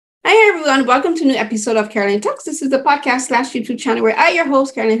everyone. Welcome to a new episode of Carolyn Talks. This is the podcast / YouTube channel where I, your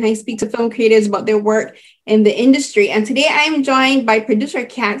host, Carolyn, and I speak to film creators about their work in the industry. And today I am joined by producer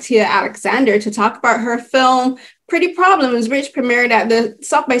Katya Alexander to talk about her film, Pretty Problems, which premiered at the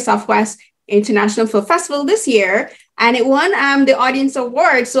South by Southwest International Film Festival this year. And it won the Audience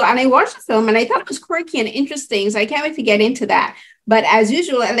Award. And I watched the film and I thought it was quirky and interesting. So I can't wait to get into that. But as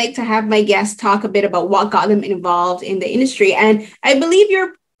usual, I like to have my guests talk a bit about what got them involved in the industry. And I believe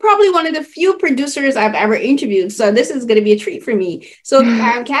you're probably one of the few producers I've ever interviewed. So this is going to be a treat for me. So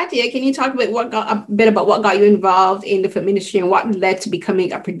Katya, can you talk about a bit about what got you involved in the film industry and what led to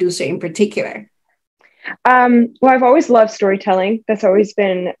becoming a producer in particular? Well, I've always loved storytelling. That's always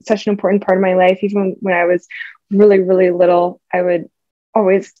been such an important part of my life. Even when I was really, really little, I would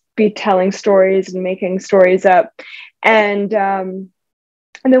always be telling stories and making stories up. And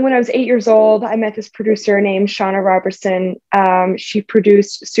then when I was 8 years old, I met this producer named Shauna Robertson. She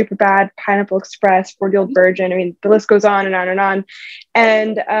produced Superbad, Pineapple Express, 40-Year-Old Virgin. I mean, the list goes on and on and on.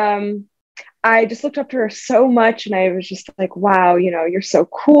 And I just looked up to her so much, and I was just like, wow, you know, you're so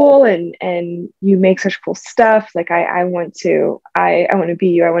cool, and you make such cool stuff. Like, I want to be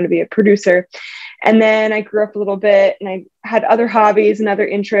you. I want to be a producer. And then I grew up a little bit, and I had other hobbies and other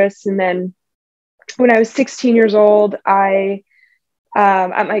interests. And then when I was 16 years old,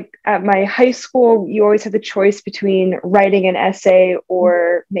 at my high school, you always had the choice between writing an essay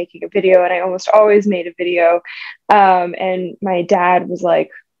or making a video, and I almost always made a video. And my dad was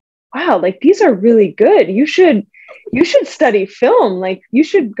like, wow, like, these are really good. You should study film. Like, you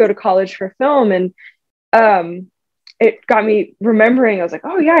should go to college for film. And it got me remembering, I was like,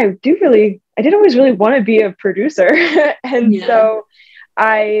 oh yeah, I did always really want to be a producer. And so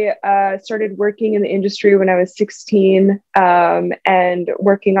I started working in the industry when I was 16, and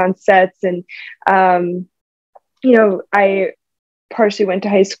working on sets. And, I partially went to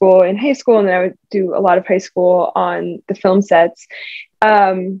high school, and then I would do a lot of high school on the film sets.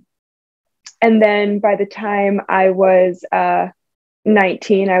 And then by the time I was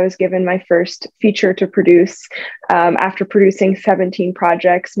 19, I was given my first feature to produce, after producing 17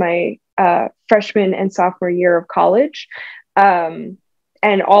 projects my freshman and sophomore year of college.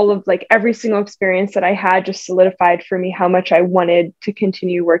 And all of, like, every single experience that I had just solidified for me how much I wanted to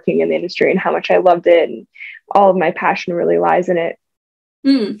continue working in the industry and how much I loved it. And all of my passion really lies in it.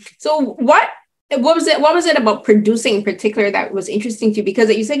 So what was it about producing in particular that was interesting to you?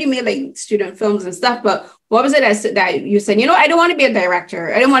 Because you said you made like student films and stuff, but what was it that you said, I don't want to be a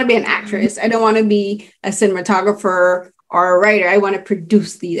director. I don't want to be an actress. I don't want to be a cinematographer or a writer. I want to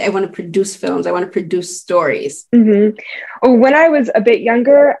produce these. I want to produce films. I want to produce stories. Mm-hmm. When I was a bit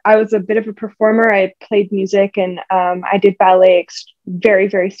younger, I was a bit of a performer. I played music, and I did ballet very,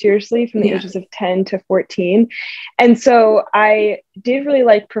 very seriously from the ages of 10 to 14. And so I did really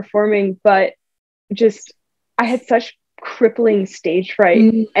like performing, but I had such crippling stage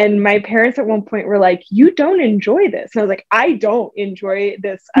fright. And my parents at one point were like, you don't enjoy this. And I was like, I don't enjoy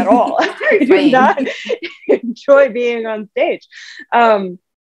this at all. I do not enjoy being on stage. And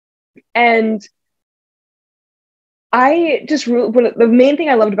the main thing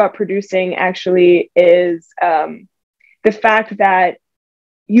I loved about producing actually is the fact that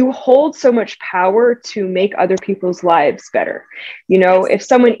you hold so much power to make other people's lives better. If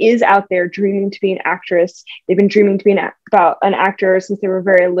someone is out there dreaming to be an actress, they've been dreaming to be about an actor since they were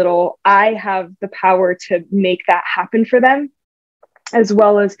very little, I have the power to make that happen for them, as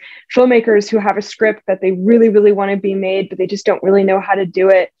well as filmmakers who have a script that they really, really want to be made, but they just don't really know how to do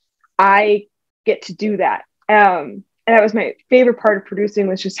it. I get to do that. And that was my favorite part of producing,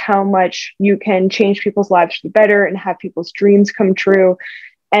 was just how much you can change people's lives for the better and have people's dreams come true.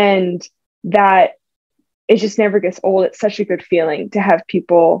 And that it just never gets old. It's such a good feeling to have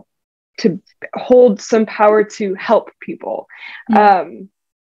people, to hold some power to help people.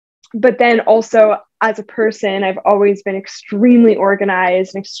 But then also, as a person, I've always been extremely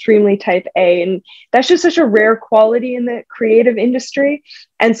organized and extremely type A. And that's just such a rare quality in the creative industry.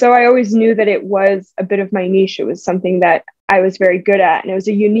 And so I always knew that it was a bit of my niche. It was something that I was very good at. And it was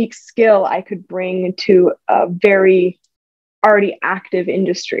a unique skill I could bring to a very already active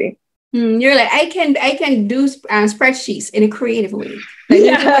industry. You're like, I can do spreadsheets in a creative way.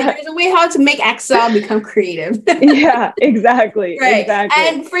 There's a way how to make Excel become creative. Yeah, exactly. Right. Exactly.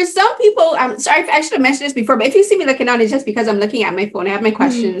 And for some people, I'm sorry, I should have mentioned this before, but if you see me looking down, it's just because I'm looking at my phone. I have my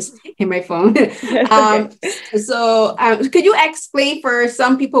questions in my phone. So could you explain for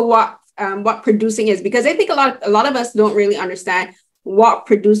some people what producing is? Because I think a lot of us don't really understand what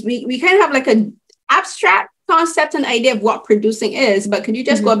produce. We kind of have like an abstract concept and idea of what producing is, but could you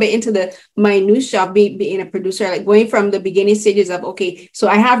just go a bit into the minutia of being a producer, like going from the beginning stages of, okay, so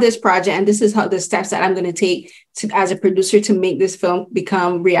I have this project and this is how the steps that I'm going to take as a producer to make this film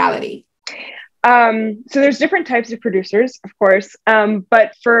become reality? So there's different types of producers, of course. But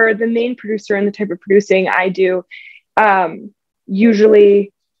for the main producer and the type of producing I do,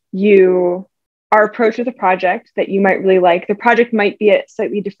 usually you are approached with a project that you might really like. The project might be at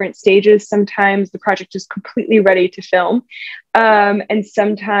slightly different stages. Sometimes the project is completely ready to film. And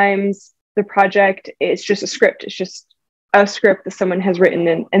sometimes the project is just a script. It's just a script that someone has written,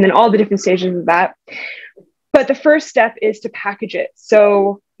 and then all the different stages of that. But the first step is to package it.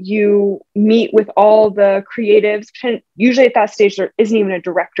 So you meet with all the creatives. Usually at that stage, there isn't even a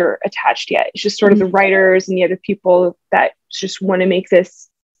director attached yet. It's just sort of the writers and the other people that just want to make this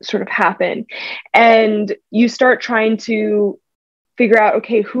sort of happen. And you start trying to figure out,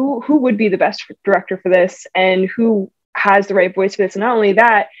 okay, who would be the best director for this and who has the right voice for this. And not only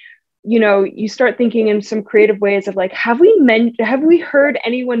that, you know, you start thinking in some creative ways of like, have we heard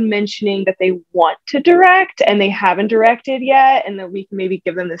anyone mentioning that they want to direct and they haven't directed yet? And then we can maybe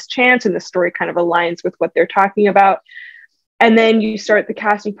give them this chance and the story kind of aligns with what they're talking about. And then you start the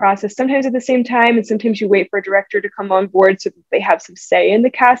casting process, sometimes at the same time, and sometimes you wait for a director to come on board so that they have some say in the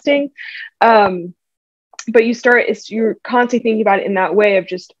casting. But you're constantly thinking about it in that way of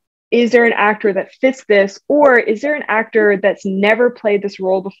just, is there an actor that fits this? Or is there an actor that's never played this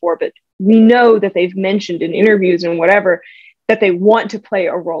role before, but we know that they've mentioned in interviews and whatever, that they want to play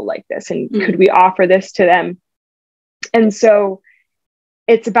a role like this? And could we offer this to them? And so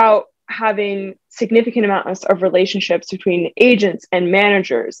it's about having significant amounts of relationships between agents and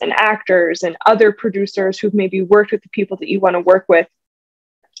managers and actors and other producers who've maybe worked with the people that you want to work with.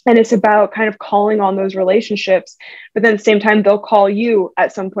 And it's about kind of calling on those relationships, but then at the same time, they'll call you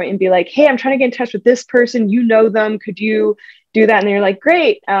at some point and be like, hey, I'm trying to get in touch with this person. You know them. Could you do that? And you're like,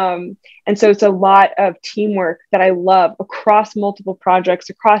 great. And so it's a lot of teamwork that I love across multiple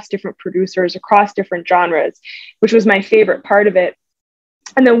projects, across different producers, across different genres, which was my favorite part of it.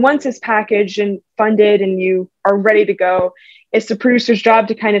 And then once it's packaged and funded and you are ready to go, it's the producer's job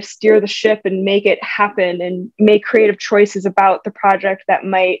to kind of steer the ship and make it happen and make creative choices about the project that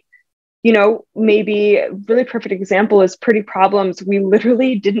might, you know, maybe a really perfect example is Pretty Problems. We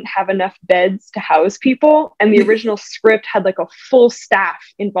literally didn't have enough beds to house people. And the original script had like a full staff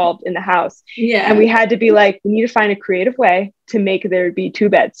involved in the house. Yeah. And we had to be like, we need to find a creative way to make there be 2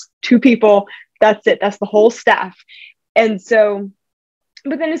 beds, 2 people. That's it. That's the whole staff. And so,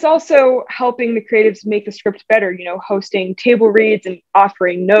 but then it's also helping the creatives make the script better, you know, hosting table reads and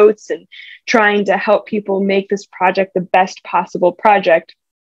offering notes and trying to help people make this project the best possible project.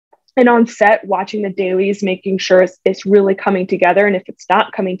 And on set, watching the dailies, making sure it's really coming together. And if it's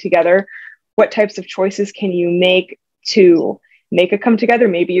not coming together, what types of choices can you make to make it come together?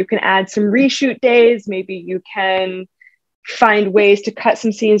 Maybe you can add some reshoot days. Maybe you can find ways to cut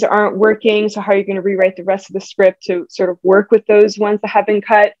some scenes that aren't working. So how are you going to rewrite the rest of the script to sort of work with those ones that have been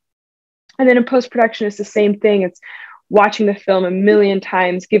cut? And then in post-production, it's the same thing. It's watching the film a million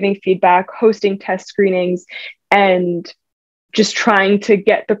times, giving feedback, hosting test screenings, and just trying to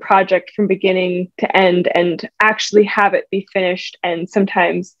get the project from beginning to end and actually have it be finished. And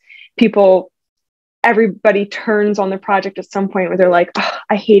sometimes everybody turns on the project at some point where they're like, oh,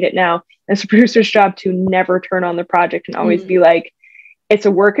 I hate it now. And it's a producer's job to never turn on the project and always be like, it's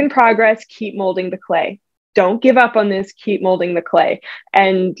a work in progress. Keep molding the clay. Don't give up on this. Keep molding the clay,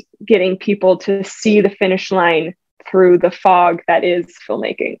 and getting people to see the finish line through the fog that is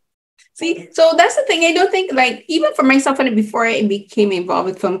filmmaking. See, so that's the thing. I don't think, like, even for myself, and before I became involved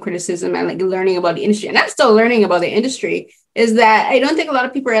with film criticism and like learning about the industry, and I'm still learning about the industry, is that I don't think a lot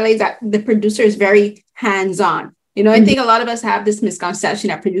of people realize that the producer is very hands-on. You know, I think a lot of us have this misconception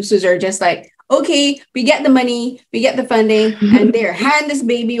that producers are just like, okay, we get the money, we get the funding, and they're hand this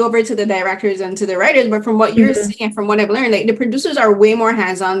baby over to the directors and to the writers. But from what you're seeing and from what I've learned, like the producers are way more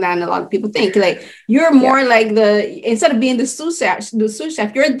hands-on than a lot of people think. Like you're more like instead of being the sous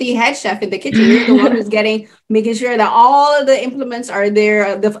chef, you're the head chef in the kitchen. You're the one who's making sure that all of the implements are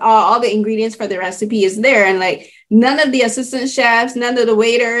there, all the ingredients for the recipe is there. And like none of the assistant chefs, none of the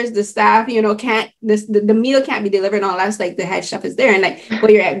waiters, the staff, you know, the meal can't be delivered unless like the head chef is there. And like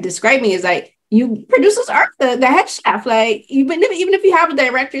what you're describing is like, you producers are the head chef. Like even if you have a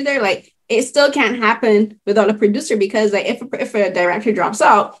director there, like it still can't happen without a producer, because like if a director drops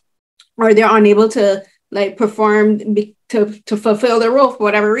out or they're unable to like perform to fulfill their role for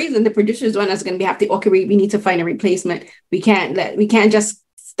whatever reason, the producer is the one that's going to have to, okay, we need to find a replacement. We can't just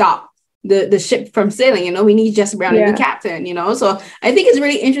stop the ship from sailing. You know, we need Jess Brown and the captain. You know, so I think it's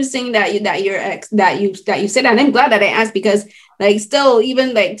really interesting that you said that. And I'm glad that I asked, because like still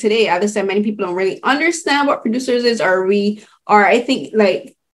even like today, as I said, many people don't really understand what producers is, or I think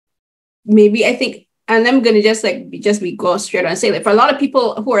like maybe I think, and I'm gonna just be go straight on and say, like, for a lot of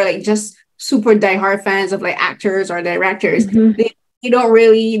people who are like just super diehard fans of like actors or directors, they don't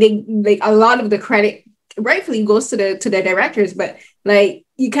really, they like, a lot of the credit rightfully goes to the directors, but like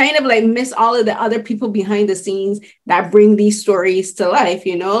you kind of like miss all of the other people behind the scenes that bring these stories to life,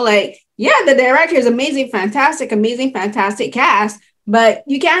 you know, like, yeah, the director is amazing, fantastic cast, but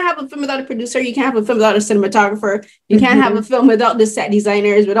you can't have a film without a producer. You can't have a film without a cinematographer. You can't have a film without the set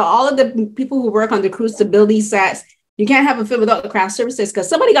designers, without all of the people who work on the crews to build these sets. You can't have a film without the craft services, because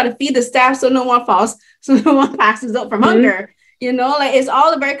somebody got to feed the staff so no one passes out from hunger. You know, like it's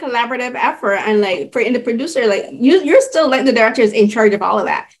all a very collaborative effort. And like in the producer, like you're still like the director is in charge of all of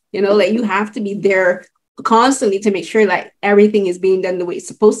that. You know, like you have to be there constantly to make sure like everything is being done the way it's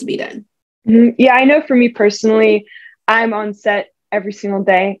supposed to be done. Yeah, I know for me personally, I'm on set every single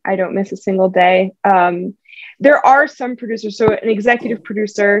day. I don't miss a single day. There are some producers, so an executive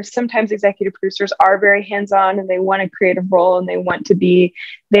producer, sometimes executive producers are very hands-on and they want a creative role and they want to be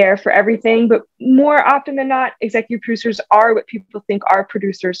there for everything. But more often than not, executive producers are what people think are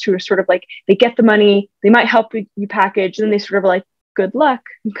producers, who are sort of like, they get the money, they might help you package, and then they sort of like, good luck,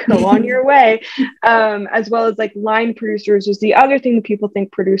 go on your way. As well as like line producers is the other thing that people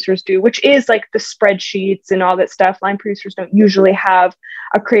think producers do, which is like the spreadsheets and all that stuff. Line producers don't usually have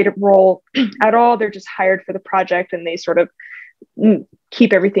a creative role at all. They're just hired for the project and they sort of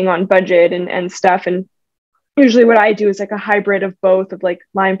keep everything on budget and stuff. And usually what I do is like a hybrid of both, of like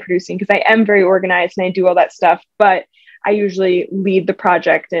line producing, because I am very organized and I do all that stuff, but I usually lead the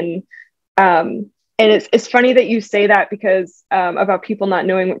project. And it's funny that you say that, because about people not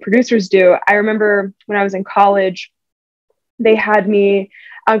knowing what producers do. I remember when I was in college, they had me,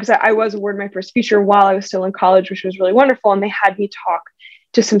 because I was awarded my first feature while I was still in college, which was really wonderful. And they had me talk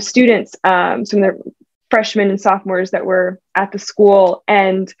to some students, some of the freshmen and sophomores that were at the school.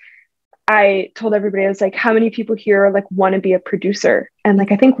 And I told everybody, I was like, how many people here like want to be a producer? And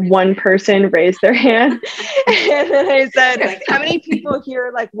like, I think one person raised their hand. And then I said, how many people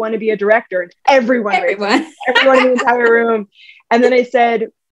here like want to be a director? And everyone in the entire room. And then I said,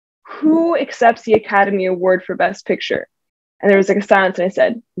 who accepts the Academy Award for Best Picture? And there was like a silence, and I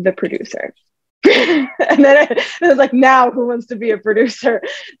said, the producer. And then it was like, now who wants to be a producer?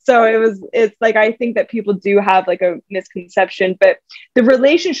 So it's like, I think that people do have like a misconception, but the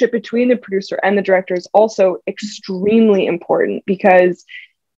relationship between the producer and the director is also extremely important, because,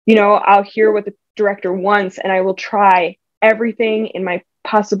 you know, I'll hear what the director wants and I will try everything in my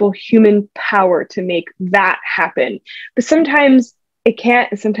possible human power to make that happen. But sometimes it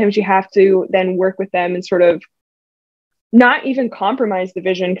can't, and sometimes you have to then work with them and sort of not even compromise the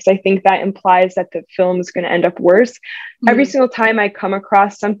vision, because I think that implies that the film is going to end up worse. Every single time I come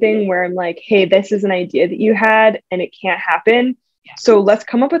across something where I'm like, hey, this is an idea that you had and it can't happen. So let's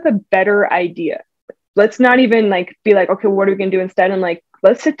come up with a better idea. Let's not even like be like, okay, what are we going to do instead? And like,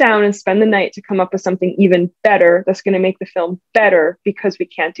 let's sit down and spend the night to come up with something even better that's going to make the film better, because we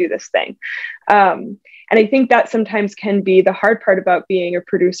can't do this thing. And I think that sometimes can be the hard part about being a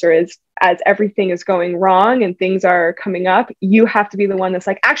producer, is as everything is going wrong and things are coming up, you have to be the one that's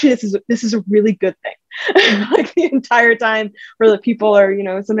like, actually, this is a really good thing. Like the entire time, where the people are, you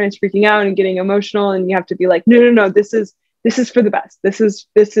know, sometimes freaking out and getting emotional, and you have to be like, no, this is for the best. This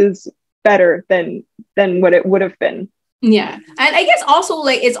is better than what it would have been. Yeah. And I guess also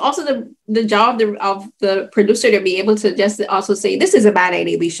like it's also the job of the producer to be able to just also say, this is a bad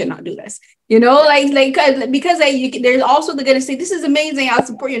idea, we should not do this, you know, like because there's also the gonna say, this is amazing, I'll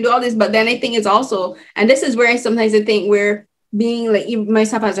support you and do all this. But then I think it's also, and this is where I sometimes I think we're being like, even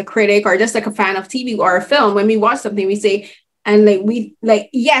myself as a critic or just like a fan of TV or a film, when we watch something we say, and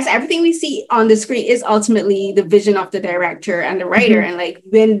yes, everything we see on the screen is ultimately the vision of the director and the writer. And like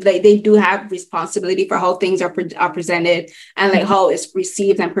when they do have responsibility for how things are presented and like how it's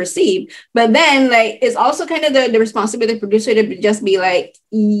received and perceived. But then like it's also kind of the responsibility of the producer to just be like,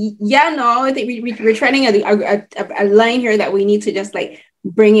 yeah, no, I think we're treading a line here that we need to just like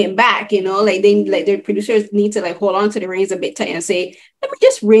bring it back, you know, like the producers need to like hold on to the reins a bit tight and say, let me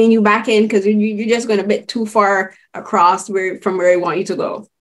just rein you back in, because you're just going a bit too far across from where I want you to go.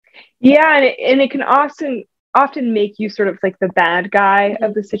 Yeah, and it can often make you sort of like the bad guy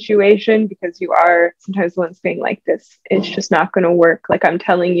of the situation, because you are sometimes the ones being like, this is just not going to work, like I'm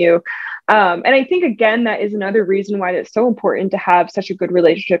telling you. And I think, again, that is another reason why it's so important to have such a good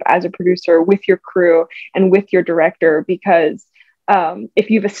relationship as a producer with your crew and with your director, because if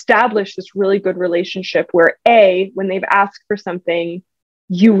you've established this really good relationship where when they've asked for something,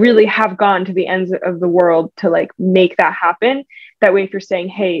 you really have gone to the ends of the world to like make that happen. That way, if you're saying,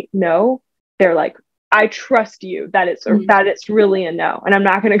 hey, no, they're like, I trust you that it's really a no. And I'm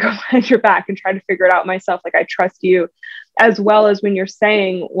not going to go behind your back and try to figure it out myself. Like, I trust you. As well as when you're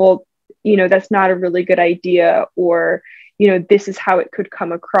saying, well, that's not a really good idea, or, this is how it could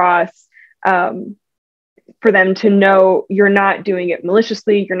come across, for them to know you're not doing it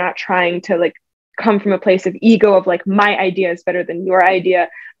maliciously. You're not trying to like come from a place of ego of like, my idea is better than your idea,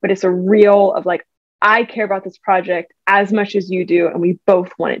 but it's a real of like, I care about this project as much as you do, and we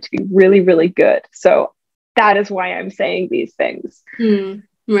both want it to be really, really good. So that is why I'm saying these things.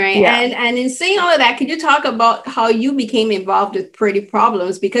 Right. Yeah. And in saying all of that, could you talk about how you became involved with Pretty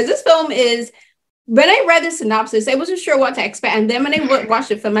Problems? Because this film is, when I read the synopsis, I wasn't sure what to expect. And then when I watched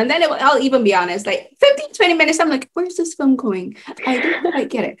the film, and then I'll even be honest, like 15, 20 minutes, I'm like, where's this film going? I don't quite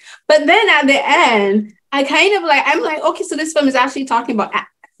get it. But then at the end, I'm like, okay, so this film is actually talking about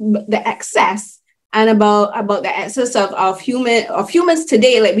the excess and about the excess of humans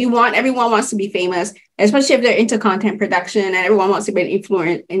today. Like, everyone wants to be famous, especially if they're into content production, and everyone wants to be an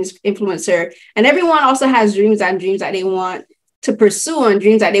influencer. And everyone also has dreams that they want to pursue, and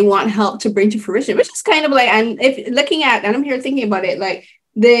dreams that they want help to bring to fruition, which is kind of like, and if looking at, and I'm here thinking about it, like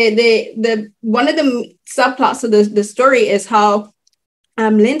the one of the subplots of the story is how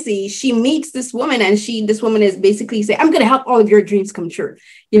Lindsay, she meets this woman, and this woman is basically saying, I'm going to help all of your dreams come true,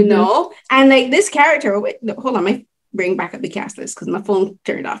 know? And like this character, hold on, my bring back up the cast list because my phone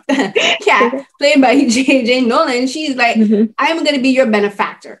turned off. Kat, played by Jane Nolan, she's like, I'm going to be your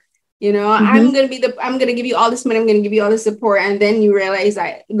benefactor. I'm going to give you all this money. I'm going to give you all this support. And then you realize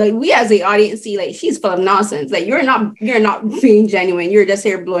that, like, we as the audience see, like, she's full of nonsense. Like, you're not being genuine. You're just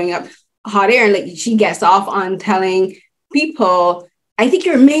here blowing up hot air. And like, she gets off on telling people, I think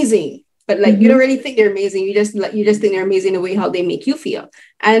you're amazing, but like, you don't really think they're amazing. You just think they're amazing the way how they make you feel.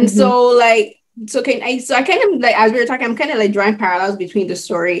 And so I kind of like, as we were talking, I'm kind of like drawing parallels between the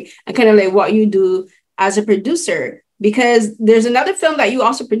story and kind of like what you do as a producer. Because there's another film that you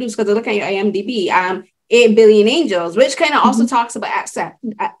also produced, because I look at your IMDb, 8 Billion Angels, which kind of also talks about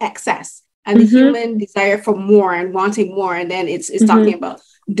excess and the human desire for more and wanting more. And then it's talking about,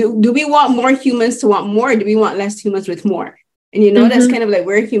 do we want more humans to want more, or do we want less humans with more? And that's kind of like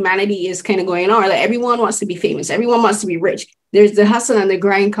where humanity is kind of going on. Like, everyone wants to be famous. Everyone wants to be rich. There's the hustle and the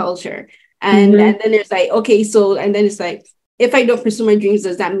grind culture. And then there's like, okay, so, and then it's like, if I don't pursue my dreams,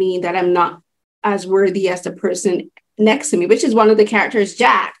 does that mean that I'm not as worthy as the person next to me, which is one of the characters,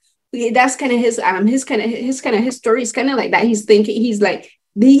 Jack? That's kind of his story is kind of like that. He's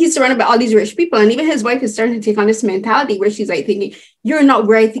surrounded by all these rich people, and even his wife is starting to take on this mentality where she's like thinking, you're not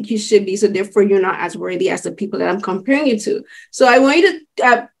where I think you should be, so therefore you're not as worthy as the people that I'm comparing you to. So I want you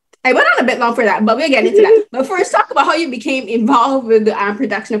to I went on a bit long for that, but we'll get into that. But first, talk about how you became involved with the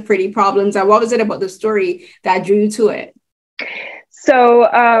production of Pretty Problems, and what was it about the story that drew you to it? So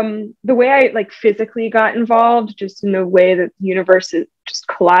the way I like physically got involved, just in the way that the universe just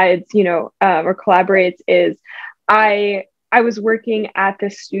collides, or collaborates, is I was working at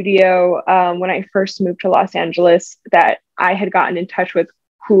this studio when I first moved to Los Angeles that I had gotten in touch with,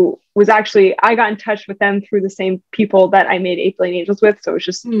 I got in touch with them through the same people that I made 8 Billion Angels with. So it was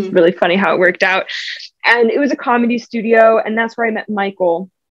just really funny how it worked out. And it was a comedy studio, and that's where I met Michael.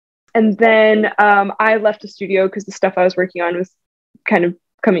 And then I left the studio because the stuff I was working on was kind of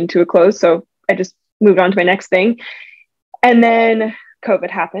coming to a close. So I just moved on to my next thing. And then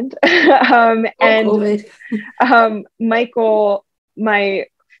COVID happened. Michael, my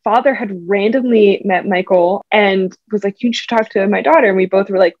father had randomly met Michael and was like, you should talk to my daughter. And we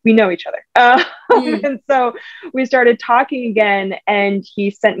both were like, we know each other. And so we started talking again, and he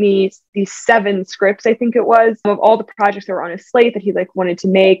sent me these 7 scripts, I think it was, of all the projects that were on his slate that he like wanted to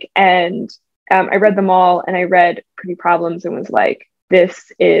make. And I read them all, and I read Pretty Problems and was like,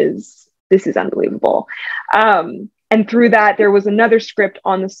 this is unbelievable. And through that, there was another script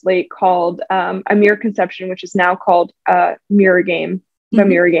on the slate called A Mirror Conception, which is now called Mirror Game, The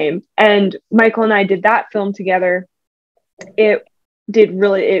Mirror Game. And Michael and I did that film together. The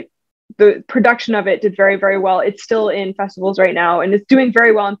production of it did very, very well. It's still in festivals right now, and it's doing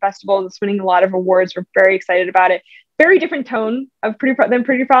very well in festivals. It's winning a lot of awards. We're very excited about it. Very different tone of Pretty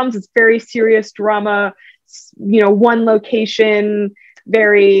Problems. It's very serious drama, one location,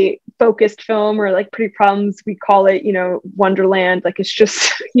 very focused film, or like Pretty Problems, we call it, Wonderland. Like, it's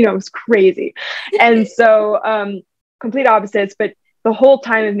just, it's crazy. And so complete opposites, but the whole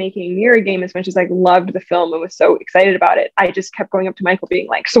time of making Mirror Game, as much as I loved the film and was so excited about it, I just kept going up to Michael being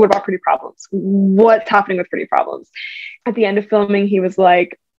like, so what about Pretty Problems? What's happening with Pretty Problems? At the end of filming, he was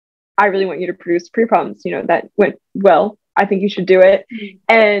like, I really want you to produce Pretty Problems. You know, that went well. I think you should do it.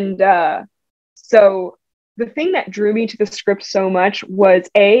 And so the thing that drew me to the script so much was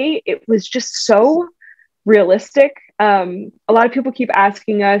it was just so realistic. A lot of people keep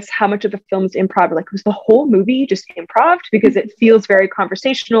asking us how much of the film's improv. Like, was the whole movie just improv? Because it feels very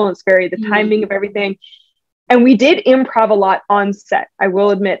conversational. It's very the timing of everything. And we did improv a lot on set. I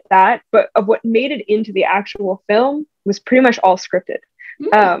will admit that. But of what made it into the actual film was pretty much all scripted.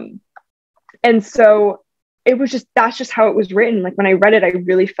 And so it was just, that's just how it was written. Like when I read it, I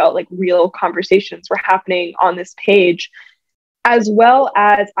really felt like real conversations were happening on this page, as well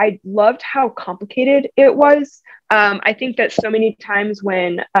as I loved how complicated it was. I think that so many times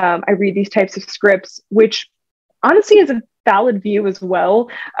when I read these types of scripts, which honestly is a valid view as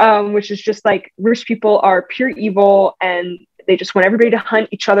well, which is just like rich people are pure evil and they just want everybody to hunt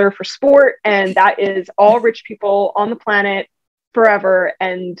each other for sport. And that is all rich people on the planet forever.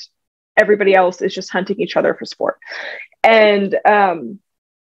 And everybody else is just hunting each other for sport. And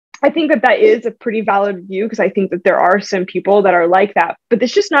I think that is a pretty valid view, because I think that there are some people that are like that, but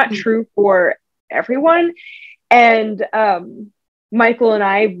it's just not true for everyone. And Michael and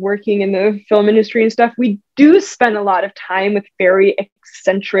I, working in the film industry and stuff, we do spend a lot of time with very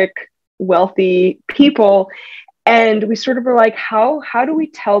eccentric, wealthy people. And we sort of were like, how do we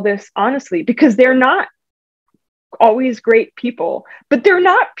tell this honestly? Because they're not always great people, but they're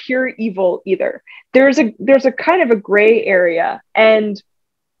not pure evil either. There's a kind of a gray area. And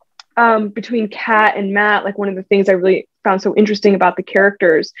between Kat and Matt, like one of the things I really found so interesting about the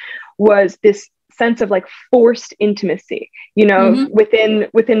characters was this sense of like forced intimacy. You know,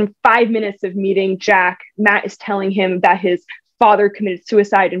 within 5 minutes of meeting Jack, Matt is telling him that his father committed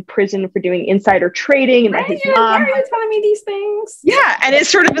suicide in prison for doing insider trading, and that his mom. Why are you telling me these things? Yeah, and it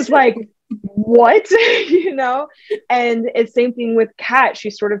sort of is like, what? You know? And it's same thing with Kat.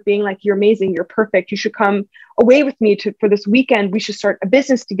 She's sort of being like, you're amazing, you're perfect, you should come away with me for this weekend, we should start a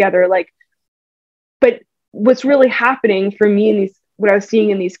business together. Like, but what's really happening for me in these, what I was seeing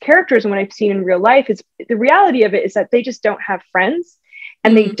in these characters and what I've seen in real life, is the reality of it is that they just don't have friends,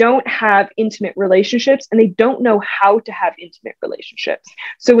 and they don't have intimate relationships, and they don't know how to have intimate relationships.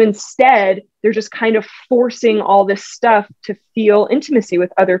 So instead, they're just kind of forcing all this stuff to feel intimacy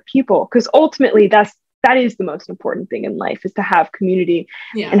with other people. Because ultimately, that is the most important thing in life, is to have community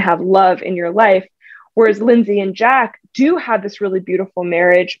and have love in your life. Whereas Lindsay and Jack do have this really beautiful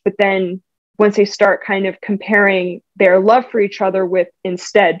marriage, but then once they start kind of comparing their love for each other with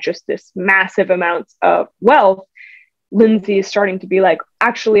instead just this massive amounts of wealth, Lindsay is starting to be like,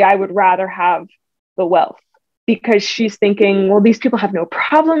 actually, I would rather have the wealth, because she's thinking, well, these people have no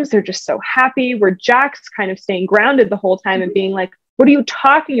problems. They're just so happy. Where Jack's kind of staying grounded the whole time and being like, what are you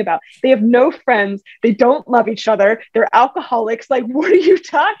talking about? They have no friends. They don't love each other. They're alcoholics. Like, what are you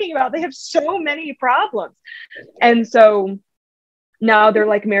talking about? They have so many problems. And so now their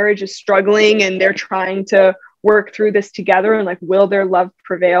like marriage is struggling, and they're trying to work through this together, and like, will their love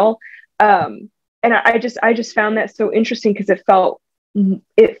prevail? And I just found that so interesting, because it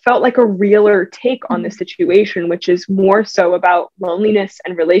felt like a realer take on the situation, which is more so about loneliness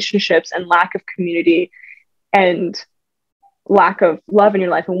and relationships and lack of community and lack of love in your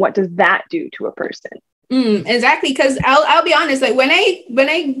life. And what does that do to a person? Exactly. Because I'll be honest, like when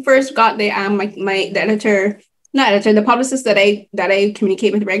I first got the the publicist that I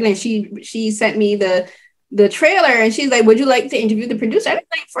communicate with regularly, she sent me the trailer, and she's like, would you like to interview the producer? I was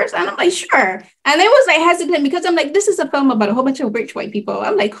like, first, and I'm like, sure. And I was like hesitant, because I'm like, this is a film about a whole bunch of rich white people.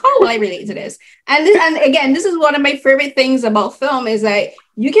 I'm like, how will I relate to this? And again, this is one of my favorite things about film, is that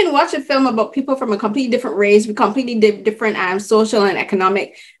you can watch a film about people from a completely different race, with completely different social and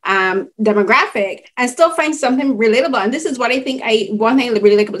economic demographic, and still find something relatable. And this is what I think one thing I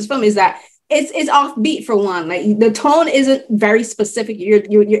really like about this film is that it's offbeat, for one. Like, the tone isn't very specific.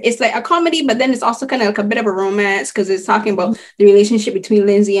 It's like a comedy, but then it's also kind of like a bit of a romance, because it's talking about the relationship between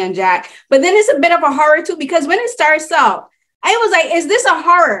Lindsay and Jack. But then it's a bit of a horror too, because when it starts out, I was like, is this a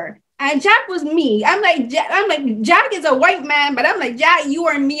horror? And Jack was me. I'm like, Jack is a white man, but I'm like, Jack, you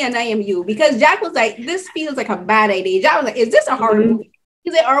are me and I am you. Because Jack was like, this feels like a bad idea. Jack was like, is this a horror movie?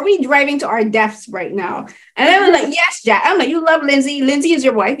 He's like, are we driving to our deaths right now? And I was like, yes, Jack. I'm like, you love Lindsay. Lindsay is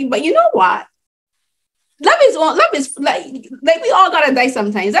your wife. But you know what? Love is like we all gotta die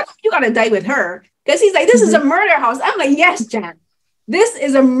sometimes. You gotta die with her. Because he's like, this is a murder house. I'm like, yes, Jack. This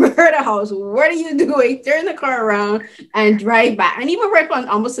is a murder house. What are you doing? Turn the car around and drive back. And even right on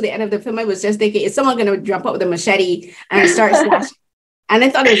almost to the end of the film, I was just thinking, is someone gonna jump up with a machete and start slashing And I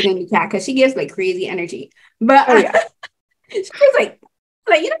thought it was going to be Kat because she gives like crazy energy. But she was like,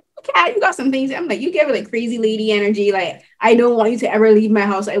 you know, Kat, you got some things. I'm like, you give her like crazy lady energy. Like, I don't want you to ever leave my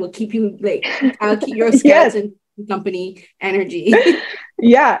house. I will keep you like, I'll keep your skeleton company energy.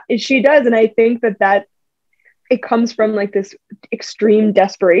 Yeah, she does. And I think that it comes from like this extreme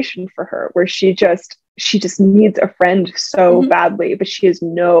desperation for her, where she just needs a friend so badly, but she has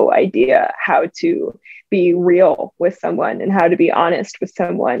no idea how to be real with someone and how to be honest with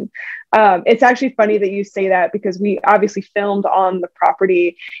someone. It's actually funny that you say that, because we obviously filmed on the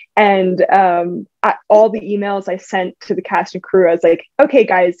property, and all the emails I sent to the cast and crew, I was like, okay,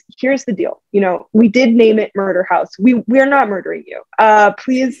 guys, here's the deal. You know, we did name it Murder House. We're not murdering you.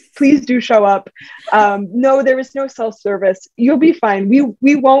 Please do show up. No, there is no self-service. You'll be fine.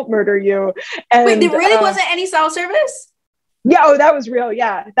 We won't murder you. And, wait, there really wasn't any self-service? Yeah, oh, that was real.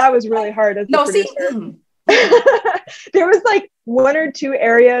 Yeah, that was really hard as the producer. There was like 1 or 2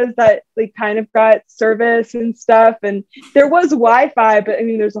 areas that like kind of got service and stuff, and there was Wi-Fi, but I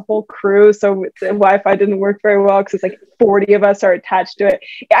mean, there's a whole crew, so the Wi-Fi didn't work very well because it's like 40 of us are attached to it.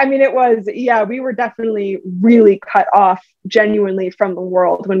 I mean, it was, we were definitely really cut off genuinely from the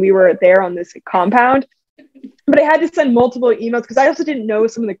world when we were there on this compound. But I had to send multiple emails because I also didn't know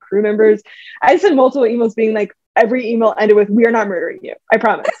some of the crew members. I sent multiple emails being like, every email ended with, "We are not murdering you. I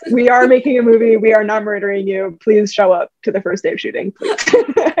promise. We are making a movie. We are not murdering you. Please show up to the first day of shooting, please."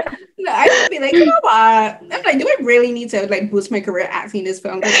 No, I would be like, you know what? I'm like, do I really need to like boost my career acting this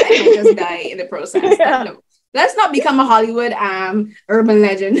film? Because I might just die in the process. Yeah. No. Let's not become a Hollywood urban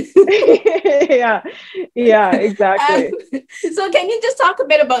legend. yeah, exactly. So can you just talk a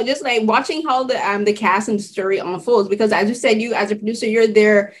bit about just like watching how the cast and story unfolds? Because as you said, you as a producer, you're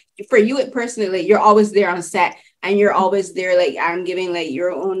there for you personally. You're always there on set, and you're always there like giving like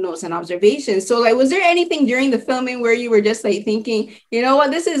your own notes and observations. So like, was there anything during the filming where you were just like thinking, you know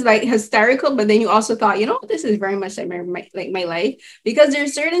what, this is like hysterical, but then you also thought, you know, this is very much like my life? Because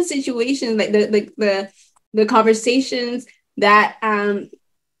there's certain situations like the conversations that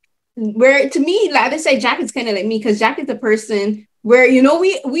where to me, like I said, Jack is kind of like me, because Jack is the person where, you know,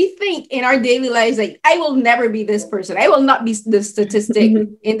 we think in our daily lives, like, I will never be this person. I will not be the statistic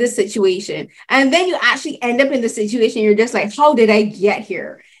in this situation. And then you actually end up in the situation. You're just like, how did I get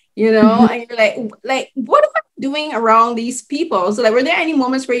here? You know, and you're like, what am I doing around these people? So like, were there any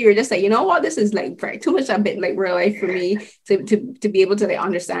moments where you were just like, you know what, this is like too much a bit like real life for me to be able to like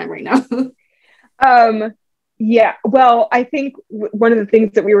understand right now? Yeah, well, I think one of the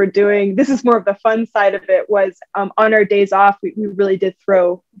things that we were doing, this is more of the fun side of it, was on our days off, we really did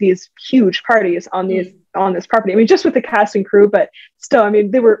throw these huge parties on this property. I mean, just with the cast and crew, but still, I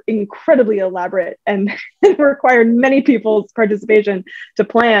mean, they were incredibly elaborate and required many people's participation to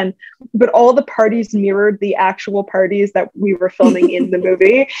plan. But all the parties mirrored the actual parties that we were filming in the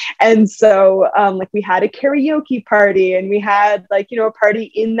movie. And so like we had a karaoke party, and we had like, you know, a party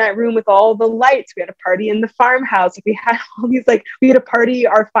in that room with all the lights. We had a party in the farmhouse. We had all these, like, we had a party.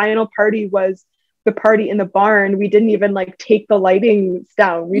 Our final party was the party in the barn. We didn't even like take the lighting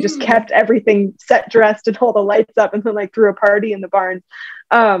down. We just kept everything set, dressed, and all the lights up, and then like threw a party in the barn.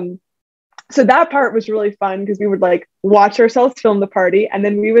 So that part was really fun, because we would like watch ourselves film the party, and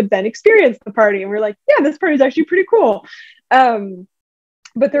then we would then experience the party, and we're like, yeah, this party is actually pretty cool.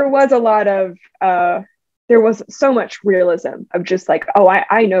 But there was a lot of there was so much realism of just like, oh,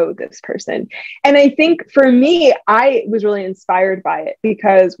 I know this person. And I think for me, I was really inspired by it,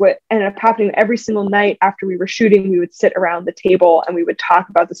 because what ended up happening every single night after we were shooting, we would sit around the table and we would talk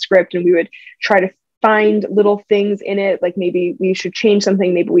about the script, and we would try to find little things in it. Like maybe we should change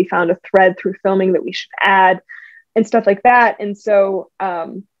something. Maybe we found a thread through filming that we should add and stuff like that. And so,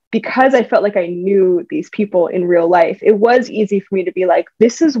 because I felt like I knew these people in real life, it was easy for me to be like,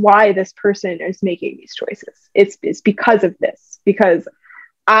 this is why this person is making these choices. It's because of this, because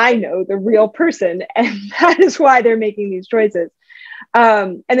I know the real person, and that is why they're making these choices.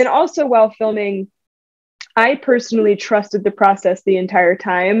 And then also while filming, I personally trusted the process the entire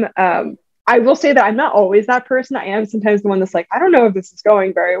time. I will say that I'm not always that person. I am sometimes the one that's like, I don't know if this is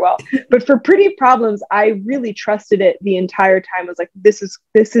going very well. But for Pretty Problems, I really trusted it the entire time. I was like, this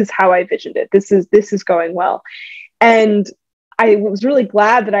is how I visioned it. This is going well. And I was really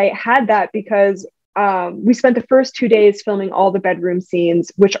glad that I had that, because we spent the first 2 days filming all the bedroom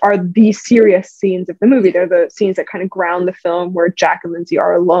scenes, which are the serious scenes of the movie. They're the scenes that kind of ground the film, where Jack and Lindsay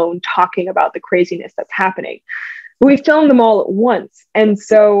are alone talking about the craziness that's happening. But we filmed them all at once. And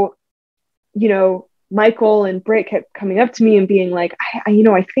so, you know, Michael and Britt kept coming up to me and being like,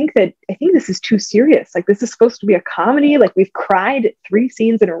 I think this is too serious. Like, this is supposed to be a comedy. Like, we've cried 3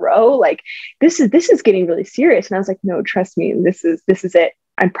 scenes in a row. Like, this is getting really serious. And I was like, no, trust me. This is it.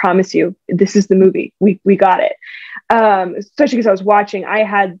 I promise you, this is the movie. We got it. Especially because I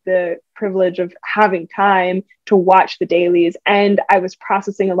had the privilege of having time to watch the dailies, and I was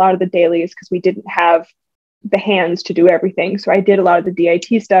processing a lot of the dailies because we didn't have the hands to do everything. So I did a lot of the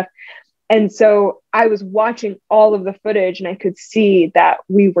DIT stuff. And so I was watching all of the footage, and I could see that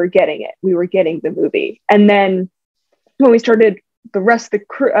we were getting it. We were getting the movie. And then when we started, the rest of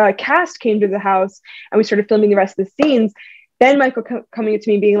the cast came to the house and we started filming the rest of the scenes. Then Michael coming to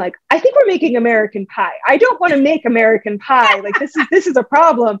me being like, I think we're making American Pie. I don't want to make American Pie. Like, this is a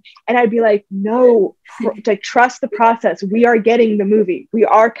problem. And I'd be like, no, like, trust the process. We are getting the movie. We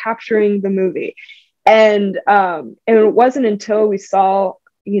are capturing the movie. And it wasn't until we saw,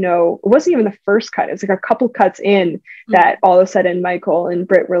 it wasn't even the first cut. It was like a couple cuts in that all of a sudden Michael and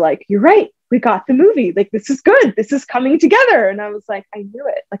Britt were like, you're right. We got the movie. Like, this is good. This is coming together. And I was like, I knew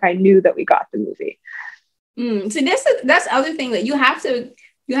it. Like, I knew that we got the movie. So that's the other thing, that you have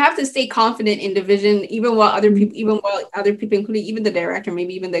to stay confident in the vision, even while other people, including even the director,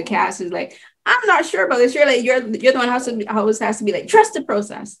 maybe even the cast, is like, I'm not sure about this. You're the one who always has to be like, trust the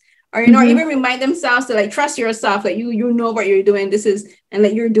process, or even remind themselves to like, trust yourself, that you know what you're doing. And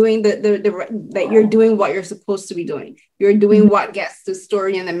that you're doing that you're doing what you're supposed to be doing. You're doing what gets the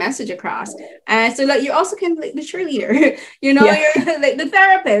story and the message across. And so like, you also can like the cheerleader, you're like the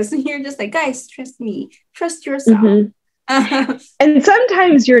therapist, and you're just like, guys, trust me, trust yourself. And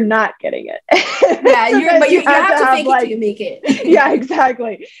sometimes you're not getting it. But you have to fake it till you make it. Yeah,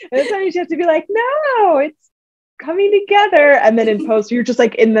 exactly. And sometimes you have to be like, no, it's coming together. And then in post, you're just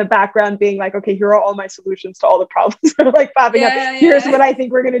like in the background being like, okay, here are all my solutions to all the problems that are like popping up. Here's what I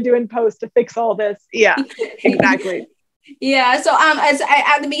think we're going to do in post to fix all this. Yeah, exactly. Yeah. So as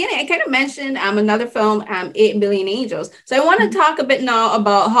at the beginning, I kind of mentioned another film, 8 Billion Angels. So I want to talk a bit now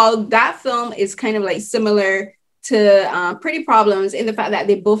about how that film is kind of like similar to Pretty Problems, in the fact that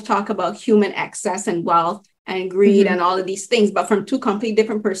they both talk about human excess and wealth and greed and all of these things, but from 2 completely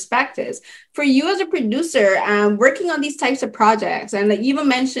different perspectives. For you as a producer, working on these types of projects, and like you even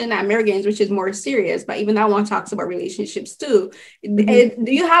mentioned Americans, which is more serious, but even that one talks about relationships too.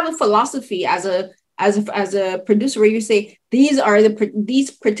 Do you have a philosophy as a producer where you say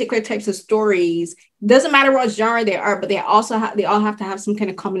these particular types of stories, doesn't matter what genre they are, but they all have to have some kind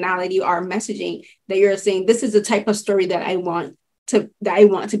of commonality or messaging that you're saying, this is the type of story that I want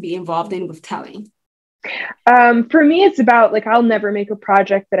to be involved in with telling? For me, it's about like, I'll never make a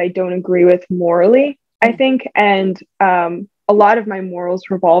project that I don't agree with morally, I think. And a lot of my morals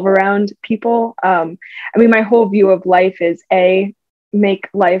revolve around people. My whole view of life is make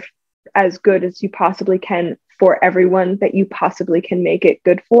life as good as you possibly can for everyone that you possibly can make it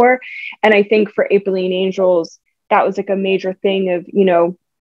good for. And I think for 8 Billion Angels, that was like a major thing of,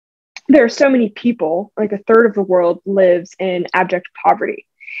 there are so many people, like a third of the world lives in abject poverty.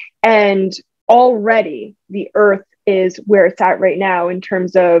 And already the earth is where it's at right now in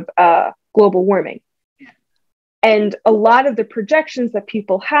terms of global warming. And a lot of the projections that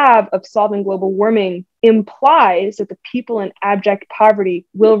people have of solving global warming implies that the people in abject poverty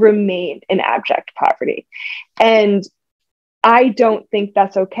will remain in abject poverty. And I don't think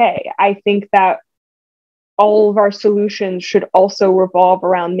that's okay. I think that all of our solutions should also revolve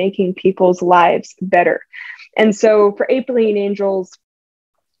around making people's lives better. And so for 8 Billion Angels,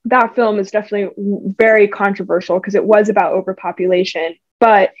 that film is definitely very controversial because it was about overpopulation,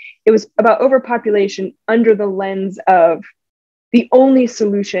 but it was about overpopulation under the lens of the only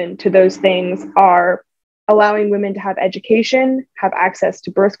solution to those things are allowing women to have education, have access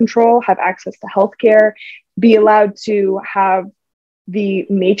to birth control, have access to healthcare, be allowed to have the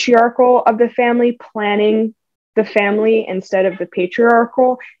matriarchal of the family planning the family instead of the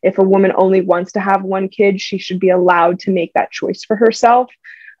patriarchal. If a woman only wants to have one kid, she should be allowed to make that choice for herself.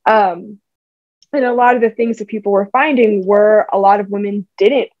 And a lot of the things that people were finding were a lot of women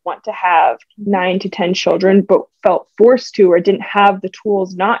didn't want to have 9 to 10 children, but felt forced to or didn't have the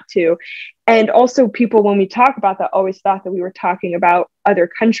tools not to. And also people, when we talk about that, always thought that we were talking about other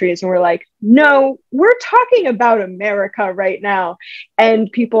countries. And we're like, no, we're talking about America right now.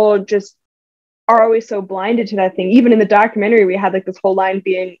 And people just are always so blinded to that thing. Even in the documentary, we had like this whole line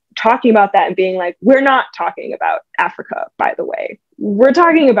talking about that and being like, we're not talking about Africa, by the way. We're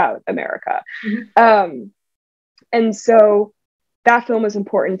talking about America. And so that film is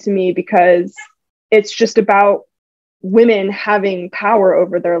important to me because it's just about women having power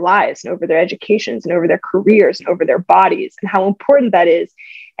over their lives and over their educations and over their careers and over their bodies and how important that is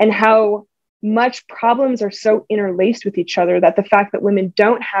and how much problems are so interlaced with each other that the fact that women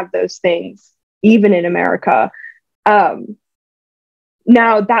don't have those things, even in America,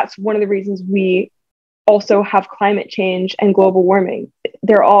 now that's one of the reasons we also have climate change and global warming.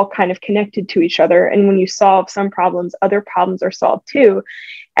 They're all kind of connected to each other. And when you solve some problems, other problems are solved too.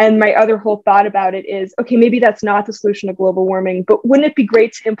 And my other whole thought about it is, okay, maybe that's not the solution to global warming, but wouldn't it be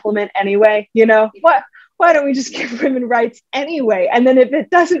great to implement anyway? You know, why don't we just give women rights anyway? And then if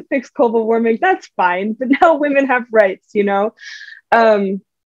it doesn't fix global warming, that's fine. But now women have rights, you know? And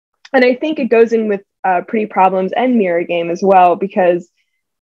I think it goes in with Pretty Problems and Mirror Game as well, because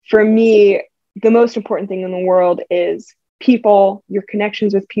for me, the most important thing in the world is people, your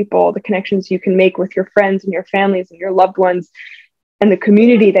connections with people, the connections you can make with your friends and your families and your loved ones, and the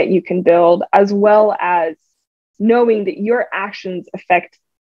community that you can build, as well as knowing that your actions affect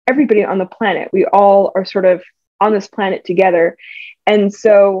everybody on the planet. We all are sort of on this planet together. And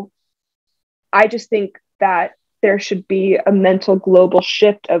so I just think that there should be a mental global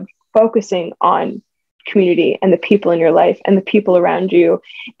shift of focusing on community and the people in your life and the people around you,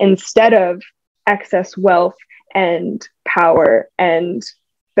 instead of excess wealth and power and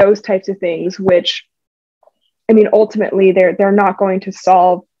those types of things, which, I mean, ultimately they're not going to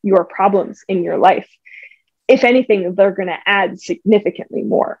solve your problems in your life. If anything, they're going to add significantly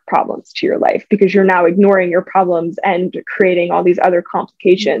more problems to your life because you're now ignoring your problems and creating all these other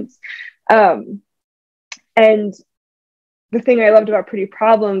complications. And the thing I loved about Pretty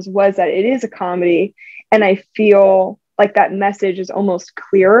Problems was that it is a comedy, and I feel like that message is almost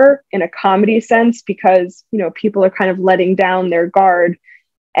clearer in a comedy sense because, you know, people are kind of letting down their guard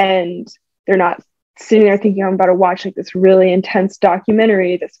and they're not sitting there thinking, I'm about to watch like this really intense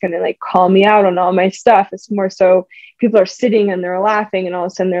documentary that's going to like call me out on all my stuff. It's more so people are sitting and they're laughing, and all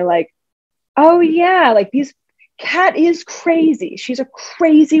of a sudden they're like, oh yeah, like Kat is crazy. She's a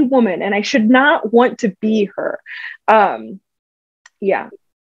crazy woman and I should not want to be her. Yeah.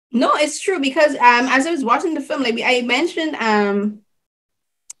 No, it's true, because as I was watching the film, like I mentioned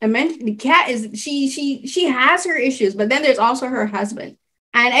the Kat is she has her issues, but then there's also her husband.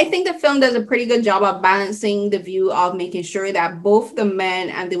 And I think the film does a pretty good job of balancing the view of making sure that both the men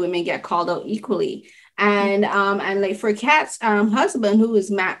and the women get called out equally. And like for Kat's husband, who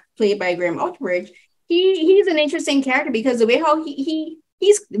is Matt, played by Graham Outridge, he's an interesting character because the way how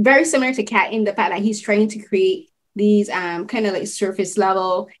he's very similar to Kat in the fact that he's trying to create these kind of like surface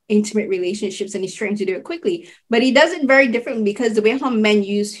level intimate relationships, and he's trying to do it quickly, but he does it very differently because the way how men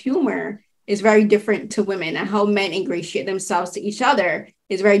use humor is very different to women, and how men ingratiate themselves to each other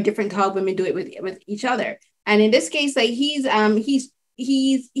is very different to how women do it with each other. And in this case, like he's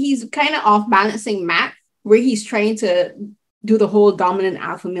kind of off balancing Matt, where he's trying to do the whole dominant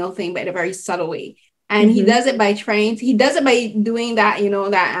alpha male thing, but in a very subtle way. And he does it by doing that, you know,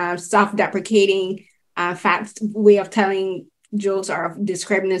 that self-deprecating fat way of telling jokes or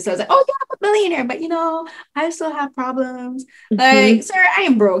describing themselves like, oh yeah, I'm a billionaire, but you know, I still have problems. Like, sir, I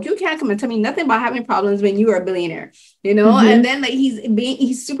am broke. You can't come and tell me nothing about having problems when you are a billionaire, you know? And then like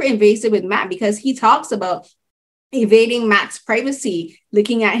he's super invasive with Matt because he talks about evading Matt's privacy,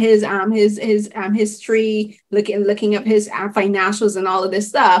 looking at his history, looking up his financials and all of this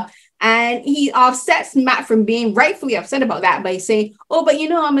stuff. And he offsets Matt from being rightfully upset about that by saying, oh, but you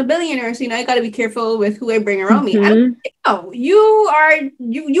know, I'm a billionaire, so you know, I got to be careful with who I bring around me. I don't know. You're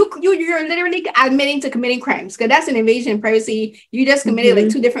literally admitting to committing crimes, because that's an invasion of privacy. You just committed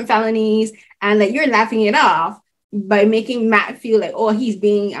like 2 different felonies, and like you're laughing it off by making Matt feel like, oh, he's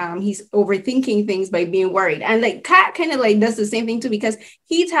overthinking things by being worried. And like Kat kind of like does the same thing too, because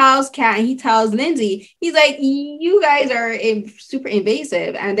he tells Kat and he tells Lindsay, he's like, you guys are super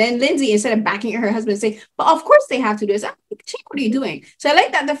invasive. And then Lindsay, instead of backing her husband, say, well, of course they have to do this. I'm like, what are you doing? So I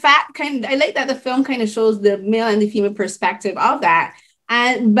like that the film kind of shows the male and the female perspective of that.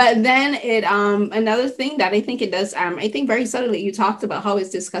 But then it another thing that I think it does, I think very subtly, you talked about how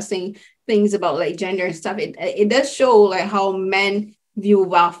it's discussing things about like gender and stuff. It does show like how men view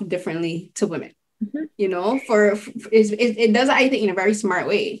wealth differently to women. You know, it does, I think, in a very smart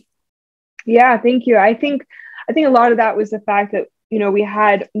way. Yeah, thank you. I think a lot of that was the fact that, you know, we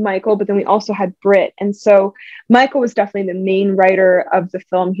had Michael, but then we also had Britt. And so Michael was definitely the main writer of the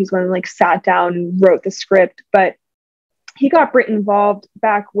film. He's one who like sat down and wrote the script, but he got Britt involved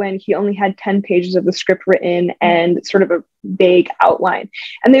back when he only had 10 pages of the script written and sort of a vague outline.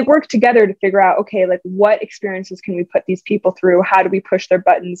 And they worked together to figure out, okay, like what experiences can we put these people through? How do we push their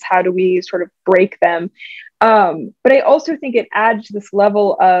buttons? How do we sort of break them? But I also think it adds to this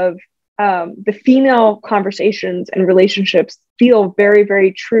level of the female conversations and relationships feel very,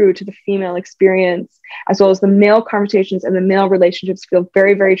 very true to the female experience, as well as the male conversations and the male relationships feel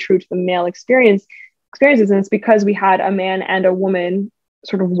very, very true to the male experiences. And it's because we had a man and a woman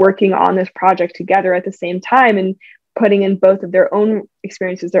sort of working on this project together at the same time and putting in both of their own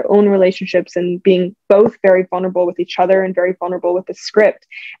experiences, their own relationships, and being both very vulnerable with each other and very vulnerable with the script.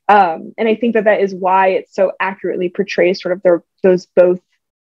 And I think that is why it so accurately portrays sort of those both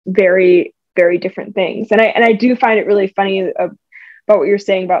very, very different things. And I do find it really funny about what you're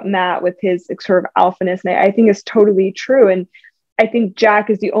saying about Matt with his sort of alphaness. And I think it's totally true. And I think Jack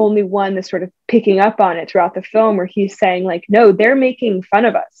is the only one that's sort of picking up on it throughout the film, where he's saying like, no, they're making fun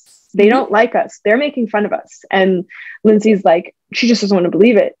of us. They don't like us. They're making fun of us. And Lindsay's like, she just doesn't want to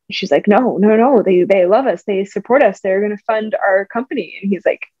believe it. She's like, no, they love us. They support us. They're going to fund our company. And he's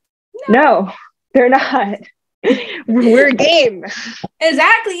like, no, they're not. We're a game.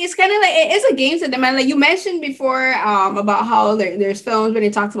 Exactly. It's kind of like, it is a game to them. And like you mentioned before about how there's films when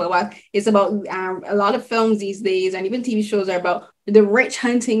it talks about what it's about. A lot of films these days and even TV shows are about the rich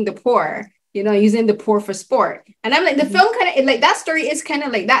hunting the poor, you know, using the poor for sport. And I'm like, the film kind of like that story is kind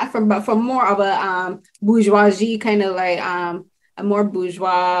of like that from more of a bourgeoisie kind of like a more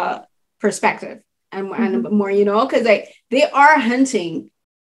bourgeois perspective and more, you know, because like they are hunting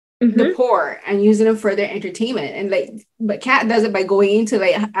the poor and using them for their entertainment. And like, but Kat does it by going into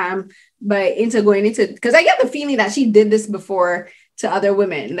like because I get the feeling that she did this before to other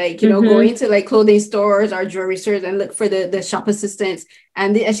women, like, you know, going into like clothing stores or jewelry stores and look for the shop assistants.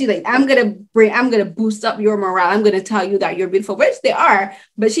 And she's like, I'm gonna boost up your morale. I'm gonna tell you that you're beautiful, which they are,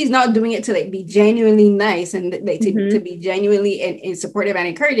 but she's not doing it to like be genuinely nice and like to be genuinely and supportive and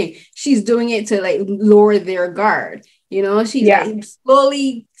encouraging. She's doing it to like lower their guard. You know, she's like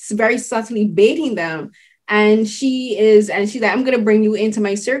slowly, very subtly baiting them. And she's like, I'm going to bring you into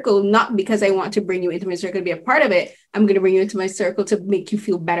my circle, not because I want to bring you into my circle to be a part of it. I'm going to bring you into my circle to make you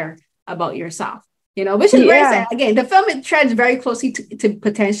feel better about yourself, you know, which is where, again, the film, it treads very closely to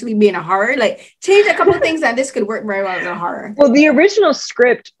potentially being a horror, like change a couple of things that this could work very well as a horror. Well, the original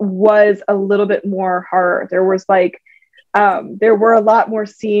script was a little bit more horror. There was like, there were a lot more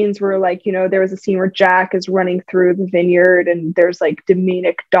scenes where like, you know, there was a scene where Jack is running through the vineyard and there's like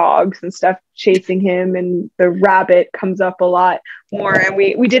demonic dogs and stuff chasing him, and the rabbit comes up a lot more. And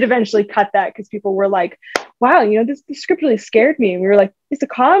we did eventually cut that because people were like, wow, you know, this script really scared me. And we were like, it's a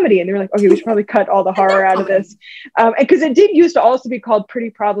comedy. And they were like, okay, we should probably cut all the horror out of this. And because it did used to also be called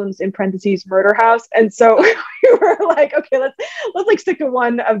Pretty Problems in parentheses Murder House. And so we were like, okay, let's like stick to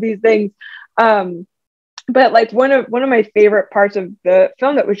one of these things. But like one of my favorite parts of the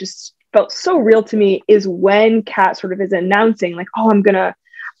film that was just felt so real to me is when Kat sort of is announcing like, oh,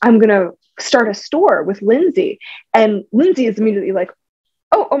 I'm gonna start a store with Lindsay, and Lindsay is immediately like,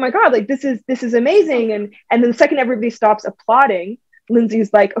 oh my God, like this is amazing. And then the second everybody stops applauding,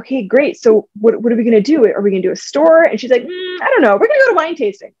 Lindsay's like, okay, great. So what are we gonna do? Are we gonna do a store? And she's like, I don't know. We're gonna go to wine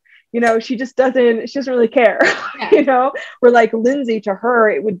tasting. You know, she doesn't really care. You know, we're like Lindsay, to her,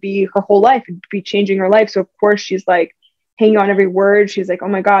 it would be her whole life, it'd be changing her life. So of course she's like hanging on every word. She's like, oh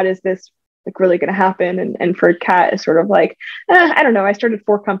my God, is this like really going to happen? And for Kat is sort of like, I don't know. I started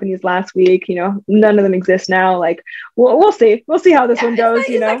 4 companies last week, you know, none of them exist now. Like, we'll see how this one goes.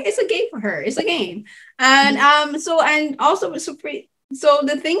 You know, it's a game for her. It's a game. And so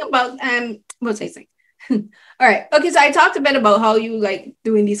the thing about what's I saying? All right. Okay. So I talked a bit about how you like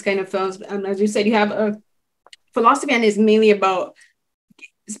doing these kind of films. As you said, you have a philosophy and it's mainly about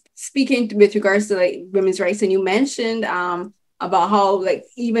speaking with regards to like women's rights. And you mentioned about how like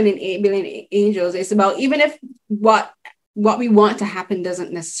even in 8 Billion Angels, it's about even if what we want to happen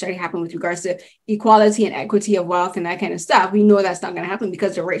doesn't necessarily happen with regards to equality and equity of wealth and that kind of stuff. We know that's not going to happen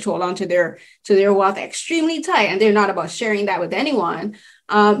because the rich hold on to their wealth extremely tight and they're not about sharing that with anyone.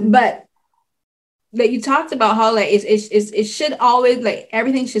 But like you talked about how like it should always like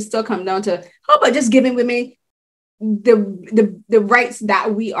everything should still come down to how about just giving women the rights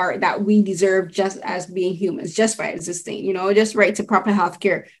that we deserve just as being humans, just by existing, you know, just right to proper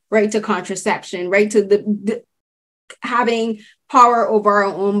healthcare, right to contraception, right to the having power over our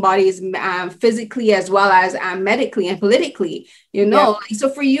own bodies physically as well as medically and politically, you know. So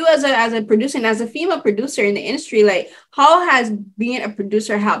for you as a producer and as a female producer in the industry, like how has being a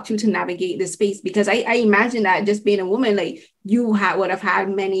producer helped you to navigate this space? Because I imagine that just being a woman, like you would have had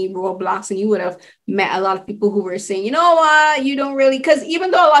many roadblocks and you would have met a lot of people who were saying, you know what, you don't really, because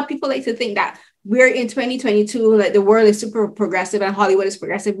even though a lot of people like to think that we're in 2022, like the world is super progressive and Hollywood is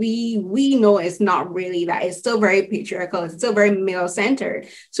progressive, we know it's not really that. It's still very patriarchal. It's still very male centered.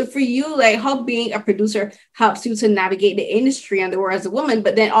 So for you, like how being a producer helps you to navigate the industry and the world as a woman,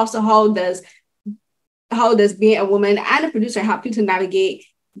 but then also how does how does being a woman and a producer help you to navigate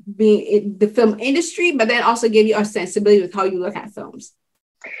being in the film industry, but then also give you a sensibility with how you look at films?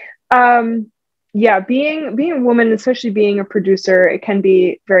 Yeah, being a woman, especially being a producer, it can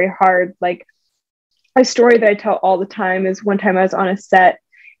be very hard. Like, a story that I tell all the time is one time I was on a set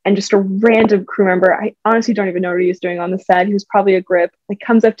and just a random crew member, I honestly don't even know what he was doing on the set. He was probably a grip, like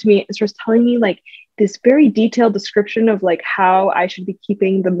comes up to me and starts telling me like this very detailed description of like how I should be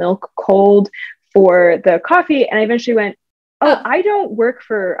keeping the milk cold for the coffee. And I eventually went, oh, I'm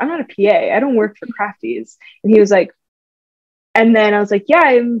not a PA. I don't work for Crafties. And he was like, and then I was like, yeah,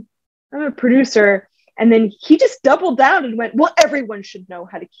 I'm a producer. And then he just doubled down and went, well, everyone should know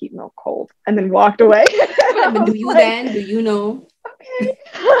how to keep milk cold, and then walked away. Do you know? Okay.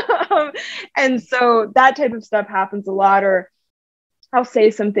 And so that type of stuff happens a lot, or I'll say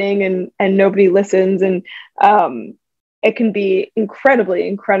something and nobody listens. And it can be incredibly,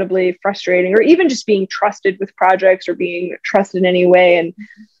 incredibly frustrating, or even just being trusted with projects or being trusted in any way. And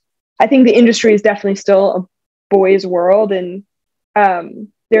I think the industry is definitely still a boys' world. And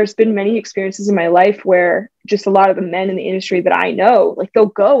there's been many experiences in my life where just a lot of the men in the industry that I know, like they'll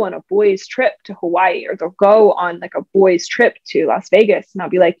go on a boys' trip to Hawaii, or they'll go on like a boys' trip to Las Vegas. And I'll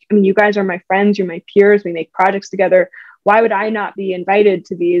be like, I mean, you guys are my friends, you're my peers, we make projects together. Why would I not be invited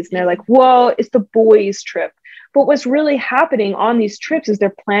to these? And they're like, well, it's the boys' trip. But what's really happening on these trips is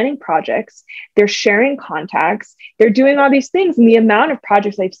they're planning projects, they're sharing contacts, they're doing all these things. And the amount of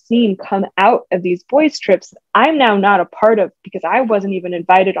projects I've seen come out of these boys' trips, I'm now not a part of, because I wasn't even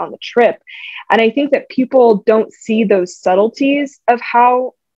invited on the trip. And I think that people don't see those subtleties of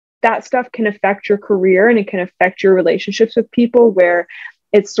how that stuff can affect your career, and it can affect your relationships with people, where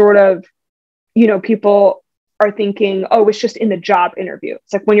it's sort of, you know, people are thinking, oh, it's just in the job interview.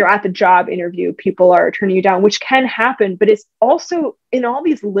 It's like when you're at the job interview, people are turning you down, which can happen, but it's also in all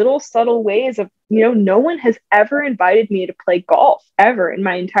these little subtle ways of, you know, no one has ever invited me to play golf ever in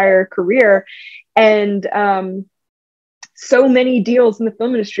my entire career. And so many deals in the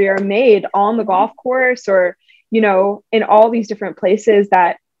film industry are made on the golf course, or, you know, in all these different places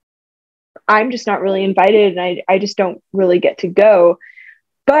that I'm just not really invited, and I just don't really get to go.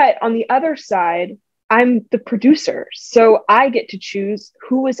 But on the other side, I'm the producer, so I get to choose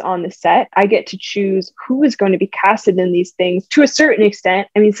who is on the set. I get to choose who is going to be casted in these things to a certain extent.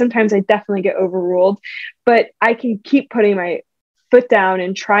 I mean, sometimes I definitely get overruled, but I can keep putting my foot down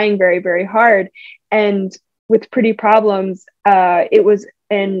and trying very, very hard. And with Pretty Problems, it was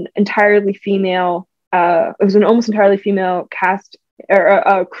an entirely female, it was an almost entirely female cast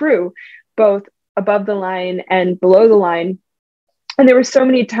or crew, both above the line and below the line. And there were so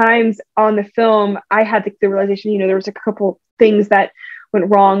many times on the film, I had the realization, you know, there was a couple things that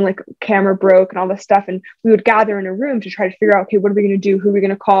went wrong, like camera broke and all this stuff. And we would gather in a room to try to figure out, okay, what are we going to do? Who are we going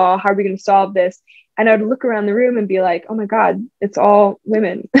to call? How are we going to solve this? And I would look around the room and be like, oh my God, it's all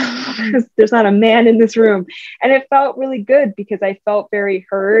women. There's not a man in this room. And it felt really good, because I felt very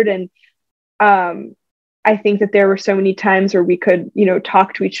heard. And I think that there were so many times where we could, you know,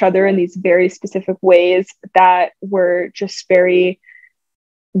 talk to each other in these very specific ways that were just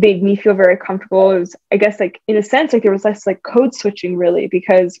made me feel very comfortable. It was, I guess, like in a sense, like there was less like code switching, really,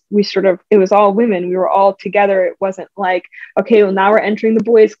 because it was all women. We were all together. It wasn't like, okay, well, now we're entering the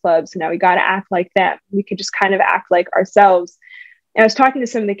boys' club, so now we got to act like them. We could just kind of act like ourselves. And I was talking to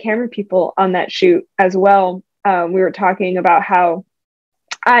some of the camera people on that shoot as well. We were talking about how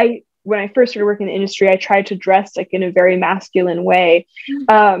when I first started working in the industry, I tried to dress like in a very masculine way.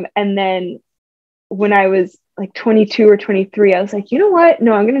 And then when I was like 22 or 23, I was like, you know what?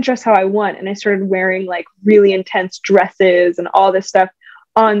 No, I'm going to dress how I want. And I started wearing like really intense dresses and all this stuff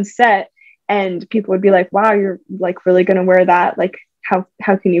on set. And people would be like, wow, you're like really going to wear that? Like, how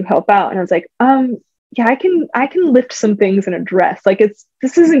can you help out? And I was like, yeah, I can lift some things in a dress. Like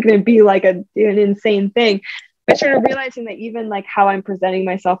this isn't going to be like an insane thing. I started realizing that even like how I'm presenting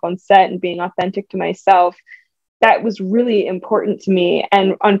myself on set and being authentic to myself, that was really important to me.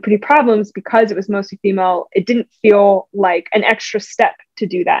 And on Pretty Problems, because it was mostly female, it didn't feel like an extra step to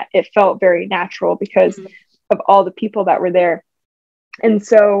do that. It felt very natural because of all the people that were there. And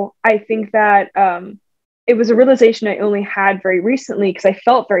so I think that it was a realization I only had very recently, because I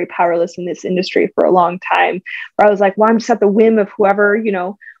felt very powerless in this industry for a long time, where I was like, well, I'm just at the whim of whoever, you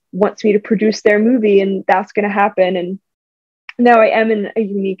know, wants me to produce their movie, and that's going to happen. And now I am in a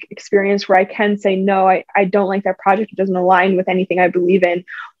unique experience where I can say, no, I don't like that project. It doesn't align with anything I believe in,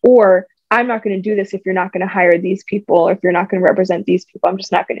 or I'm not going to do this if you're not going to hire these people, or if you're not going to represent these people. I'm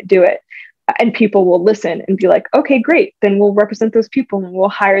just not going to do it. And people will listen and be like, okay, great. Then we'll represent those people and we'll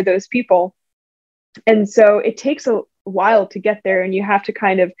hire those people. And so it takes a while to get there, and you have to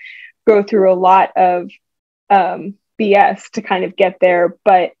kind of go through a lot of BS to kind of get there,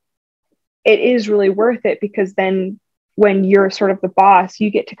 but it is really worth it, because then when you're sort of the boss,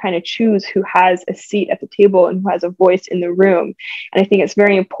 you get to kind of choose who has a seat at the table and who has a voice in the room. And I think it's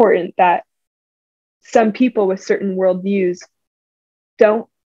very important that some people with certain worldviews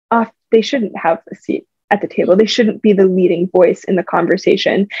they shouldn't have a seat at the table. They shouldn't be the leading voice in the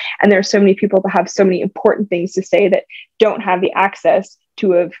conversation. And there are so many people that have so many important things to say that don't have the access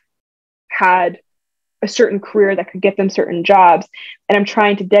to have had a certain career that could get them certain jobs. And I'm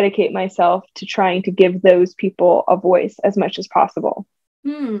trying to dedicate myself to trying to give those people a voice as much as possible.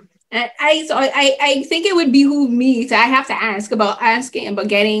 And I think it would behoove me to, I have to asking about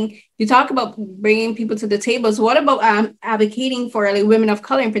getting, you talk about bringing people to the table. So what about advocating for like women of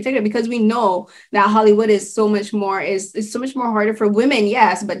color in particular? Because we know that Hollywood is so much more harder for women,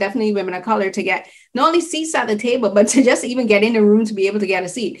 yes, but definitely women of color to get not only seats at the table, but to just even get in the room to be able to get a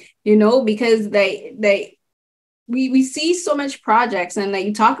seat, because we see so much projects, and like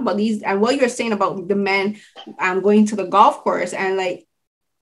you talk about these, and what you're saying about the men going to the golf course, and like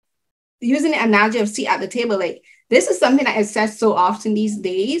using the analogy of seat at the table, like this is something that is said so often these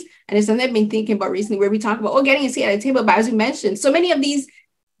days, and it's something I've been thinking about recently, where we talk about getting a seat at the table. But as we mentioned, so many of these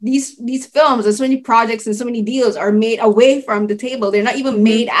films and so many projects and so many deals are made away from the table. They're not even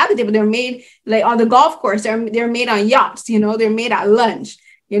made at the table. They're made like on the golf course. They're made on yachts. They're made at lunch.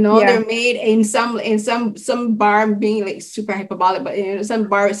 They're made in some bar, being like super hyperbolic, but some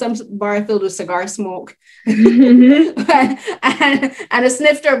bar filled with cigar smoke and a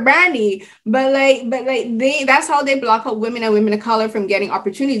snifter of brandy. But that's how they block out women and women of color from getting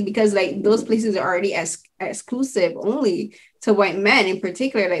opportunities, because like those places are already exclusive only to white men in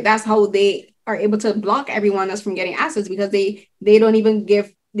particular. Like that's how they are able to block everyone else from getting access, because they don't even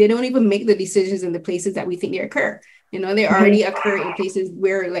make the decisions in the places that we think they occur. They already occur in places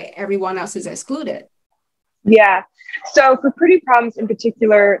where like everyone else is excluded. Yeah. So for Pretty Promise in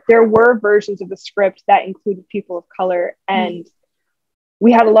particular, there were versions of the script that included people of color. And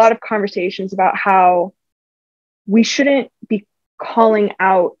we had a lot of conversations about how we shouldn't be calling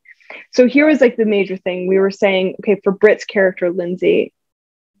out. So here was like the major thing. We were saying, okay, for Britt's character, Lindsay,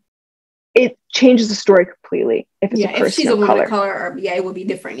 it changes the story completely if it's a person if she's a woman color. of color, it would be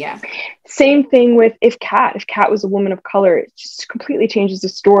different. Yeah. Same thing with if Kat was a woman of color, it just completely changes the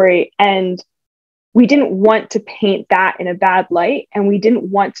story. And we didn't want to paint that in a bad light, and we didn't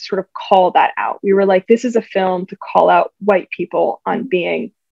want to sort of call that out. We were like, this is a film to call out white people on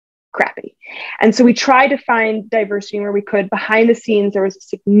being crappy. And so we tried to find diversity where we could. Behind the scenes, there was a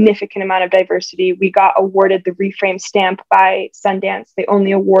significant amount of diversity. We got awarded the Reframe stamp by Sundance. They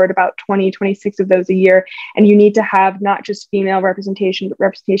only award about 26 of those a year. And you need to have not just female representation, but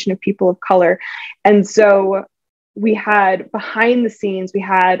representation of people of color. And so we had behind the scenes, we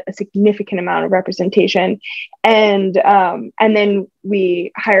had a significant amount of representation. And then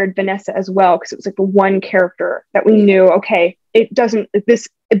we hired Vanessa as well, because it was like the one character that we knew, okay, it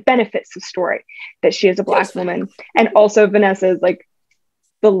benefits the story that she is a Black woman. And also Vanessa is like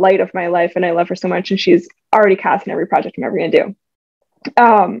the light of my life, and I love her so much, and she's already cast in every project I'm ever going to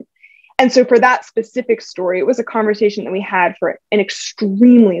do. And so for that specific story, it was a conversation that we had for an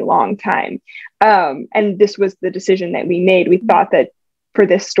extremely long time. And this was the decision that we made. We thought that for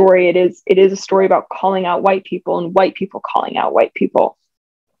this story, it is a story about calling out white people and white people calling out white people.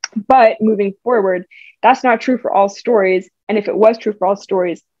 But moving forward, that's not true for all stories. And if it was true for all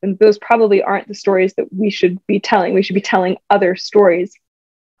stories, then those probably aren't the stories that we should be telling. We should be telling other stories.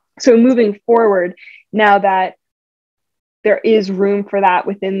 So moving forward, now that there is room for that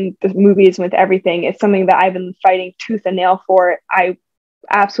within the movies and with everything, it's something that I've been fighting tooth and nail for. I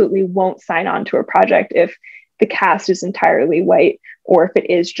absolutely won't sign on to a project if the cast is entirely white, or if it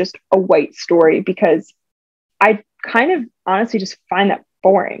is just a white story, because I kind of honestly just find that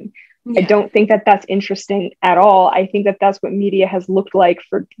boring. I don't think that that's interesting at all. I think that that's what media has looked like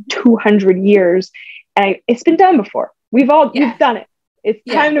for 200 years. And it's been done before. We've done it. It's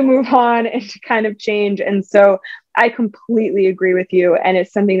time to move on and to kind of change. And so I completely agree with you. And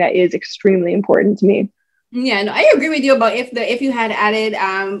it's something that is extremely important to me. Yeah, no, I agree with you about if you had added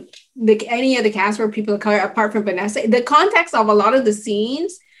any of the cast were people of color apart from Vanessa, the context of a lot of the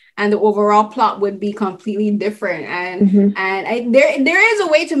scenes and the overall plot would be completely different. And there is a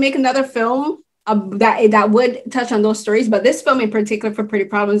way to make another film that would touch on those stories, but this film in particular for Pretty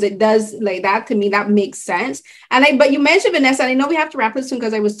Problems, it does like that to me. That makes sense. But you mentioned Vanessa, and I know we have to wrap it soon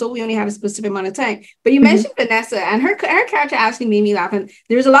because I was told we only had a specific amount of time. But you mentioned Vanessa, and her character actually made me laugh. And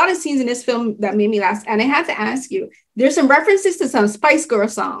there's a lot of scenes in this film that made me laugh. And I had to ask you, there's some references to some Spice Girl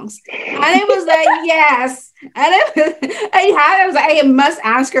songs, and it was like yes. And I was like, I must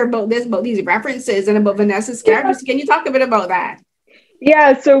ask her about these references and about Vanessa's characters. Can you talk a bit about that?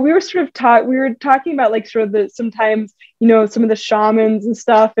 Yeah, so we were talking about like sort of sometimes, you know, some of the shamans and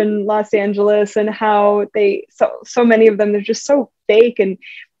stuff in Los Angeles and how so many of them, they're just so fake and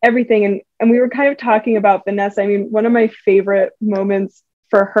everything. And we were kind of talking about Vanessa. I mean, one of my favorite moments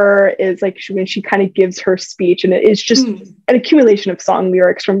for her is like when she kind of gives her speech, and it is just an accumulation of song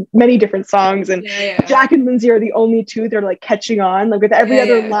lyrics from many different songs. And Jack and Lindsay are the only two that are like catching on. Like with every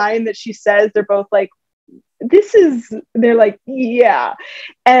other line that she says, they're both like, they're like, yeah.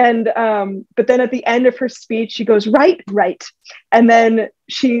 And but then at the end of her speech, she goes, right. And then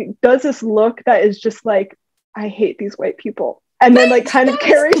she does this look that is just like, I hate these white people. And then like kind of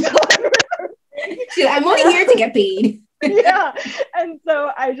carries on. I'm only here to get paid. Yeah. And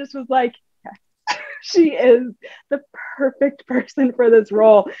so I just was like, yes, she is the perfect person for this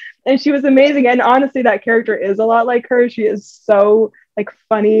role. And she was amazing. And honestly, that character is a lot like her. She is so like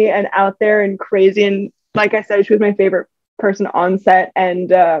funny and out there and crazy. And like I said, she was my favorite person on set, and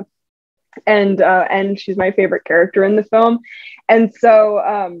she's my favorite character in the film. And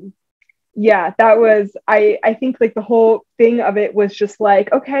so, that was, I think like the whole thing of it was just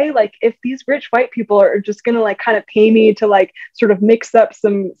like, okay, like if these rich white people are just going to like kind of pay me to like sort of mix up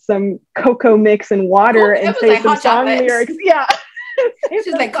some cocoa mix and water and say like some song lyrics. Yeah. She's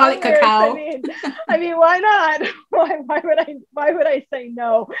like, call it cacao. I mean, why not? Why would I say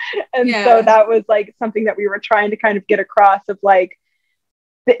no? And so that was like something that we were trying to kind of get across of like,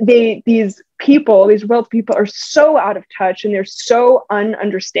 these wealthy people are so out of touch, and they're so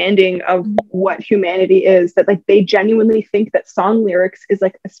ununderstanding of what humanity is, that like they genuinely think that song lyrics is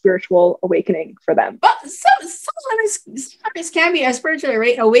like a spiritual awakening for them. But some lyrics can be a spiritual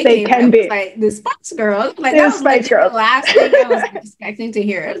awakening. They can be. Like the Spice Girls. Like that was like the last thing I was expecting to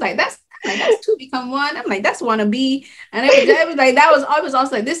hear. It was like that's two become one. I'm like, that's wanna be. And it was like I was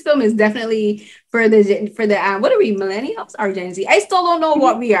also like, this film is definitely for the what are we, millennials or Gen Z? I still don't know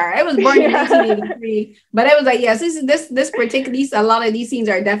what we are. I was born in 1983, but I was like, yes, this particularly, a lot of these scenes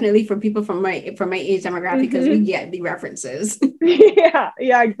are definitely for people from my age demographic, because we get the references. Yeah,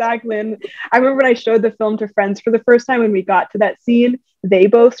 exactly. And I remember when I showed the film to friends for the first time, when we got to that scene, they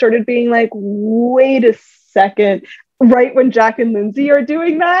both started being like, wait a second, right when Jack and Lindsay are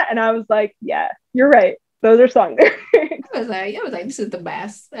doing that. And I was like, yeah, you're right. Those are song lyrics. I was like, this is the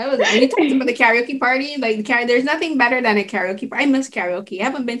best. And you talked about the karaoke party. Like there's nothing better than a karaoke party. I miss karaoke. I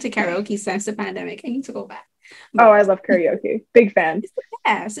haven't been to karaoke since the pandemic. I need to go back. But I love karaoke. Big fan. It's the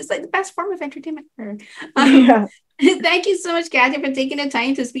best. It's like the best form of entertainment ever. Thank you so much, Katya, for taking the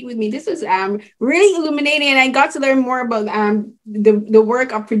time to speak with me. This was really illuminating, and I got to learn more about the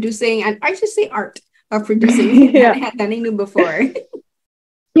work of producing, and I should say art of producing than I knew before.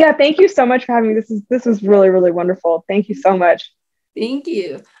 Yeah, thank you so much for having me. This was really, really wonderful. Thank you so much. Thank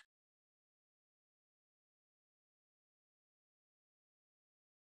you.